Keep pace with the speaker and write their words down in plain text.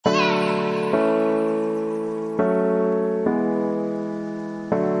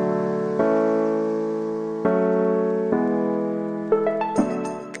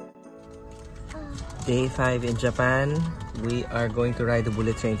25 in Japan. We are going to ride the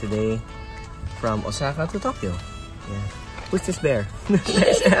bullet train today from Osaka to Tokyo. Yeah. Who's this bear?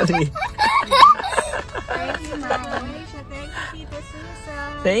 There's Abby. Thank you, Ma'am. Thank you, Tita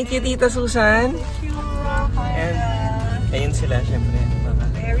Susan. Thank you, Tita Susan. Thank you. And ayun sila, syempre.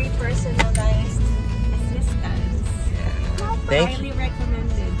 Very personalized assistance. Yeah. Thank you. Highly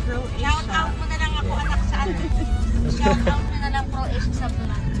recommended. Croatia. Shout out mo na lang ako, anak, sa ano. Shout out mo na lang Croatia sa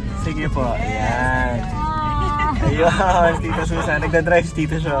vlog. Sige po. Ayan. Ayun, Tita Susan. Nagdadrive si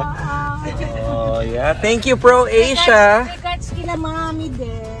Tita siya. Oh, yeah. Thank you, Pro Asia. Regards kila mami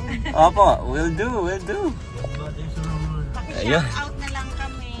din. Opo, will do. Ayun. Shout out na lang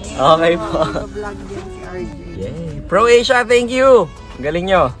kami. Okay po. Vlog din si RJ. Yay. Pro Asia, thank you.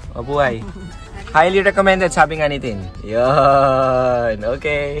 Galing nyo. Mabuhay. Highly recommended, sabi nga ni Tin. Yun.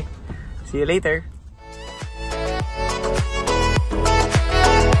 Okay. See you later.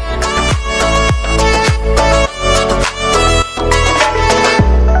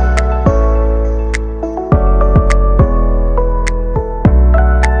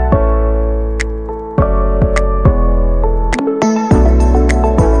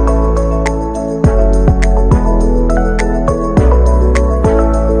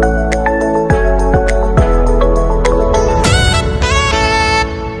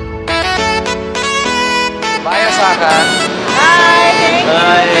 Osaka. Hi!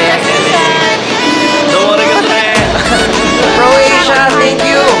 Thank you! Don't worry ka na eh. Croatia, thank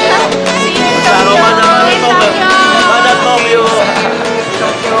you!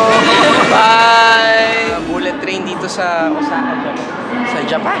 Bye! Bullet train dito sa Osaka, sa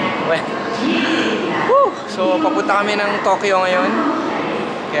Japan. Well, so, papunta kami ng Tokyo ngayon.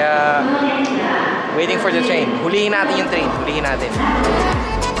 Kaya, waiting for the train. Hulihin natin yung train. Hulihin natin.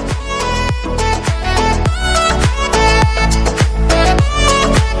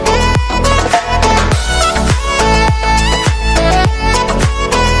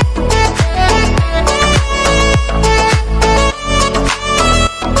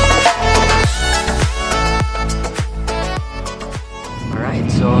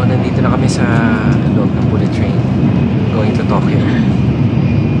 So, nandito na kami sa loob ng bullet train going to Tokyo.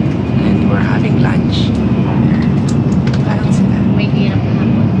 And we're having lunch. Lunch sila. May hirap na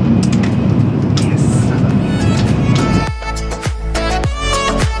po. Yes.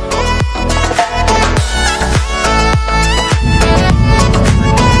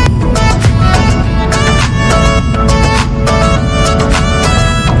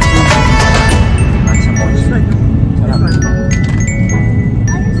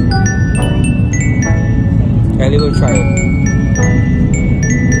 Kylie will try it.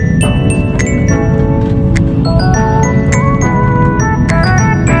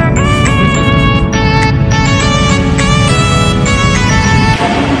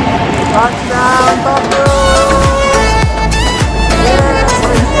 Touchdown, Tokyo! Yes,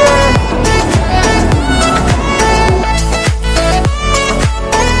 we're here!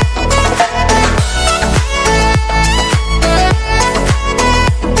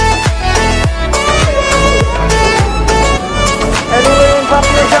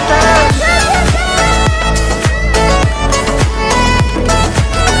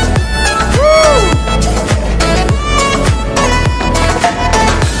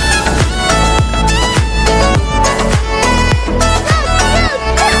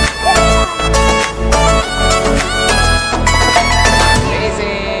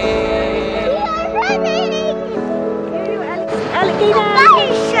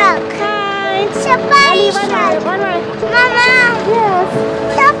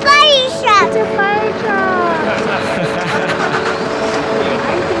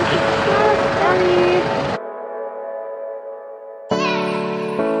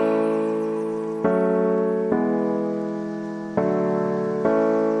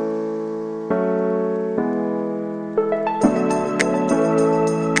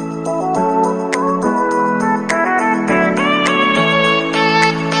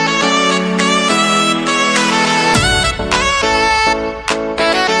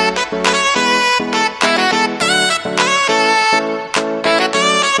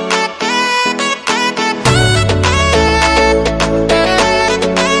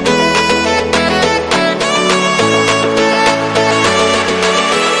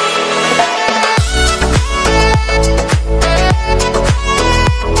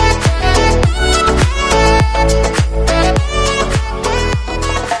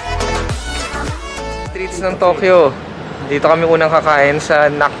 Ng Tokyo. Dito kami unang kakain sa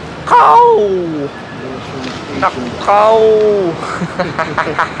Nakao.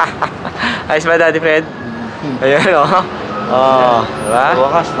 Ayos ba, Daddy Fred? Ayan o. Diba?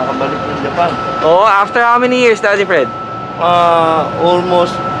 Wakas, nakabalik ng Japan. Oh, after how many years, Daddy Fred?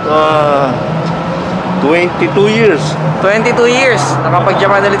 Almost 22 years. 22 years.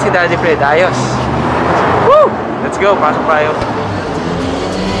 Nakapag-Japan ulit si Daddy Fred. Ayos. Woo! Let's go. Pasok tayo.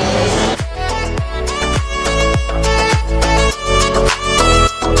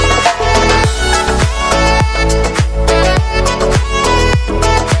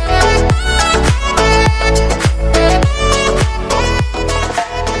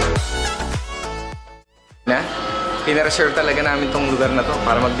 Pina-reserve talaga namin tong lugar na to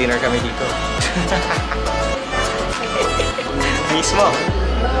para mag-dinner kami dito. Mismo.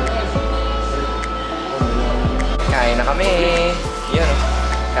 Kain na kami. Yun, oh.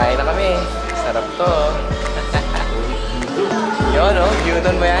 Kain na kami. Sarap to. Yun, oh.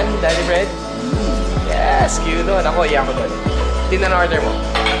 Gyudon mo yan, Daddy Fred? Yes, gyudon. Ako, iya ko doon. Tin-order mo?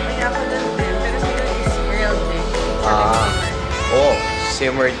 Kaya ako doon din, pero sila is grilled din. Oh,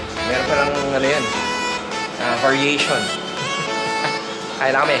 simmered. Meron pa lang, ano yan, variation.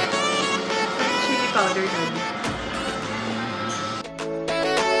 Kain na kami. Chili powder doon.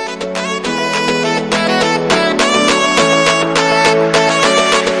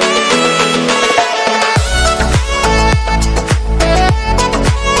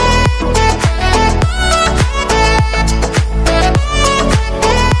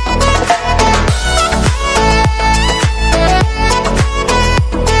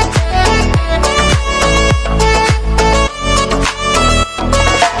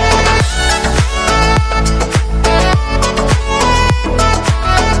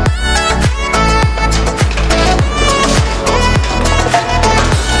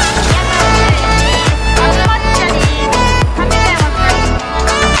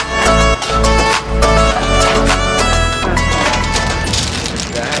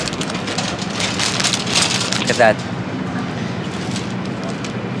 Look at that.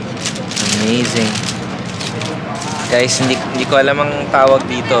 Amazing. Guys, hindi ko alam ang tawag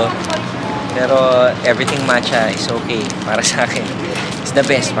dito. Pero everything matcha is okay para sa akin. It's the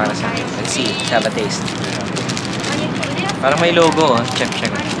best para sa akin. Let's see. Let's have a taste. Parang may logo. Oh. Check.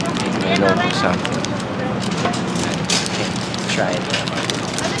 May logo something. Okay. Try it.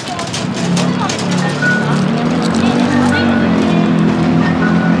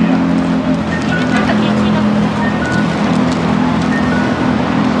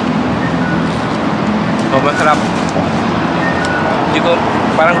 Oh, masarap. Hindi ko,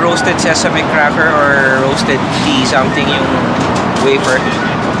 parang roasted sesame cracker or roasted tea something yung wafer.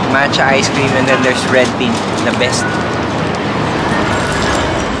 Matcha ice cream and then there's red bean. The best.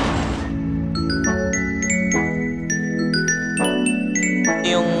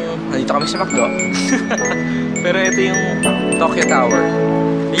 Nandito kami sa McDo. Pero ito yung Tokyo Tower.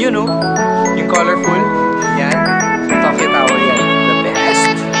 Yun, oh. Yung colorful. Yan. Tokyo Tower yan. The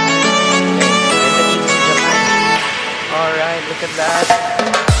best. Alright, look at that.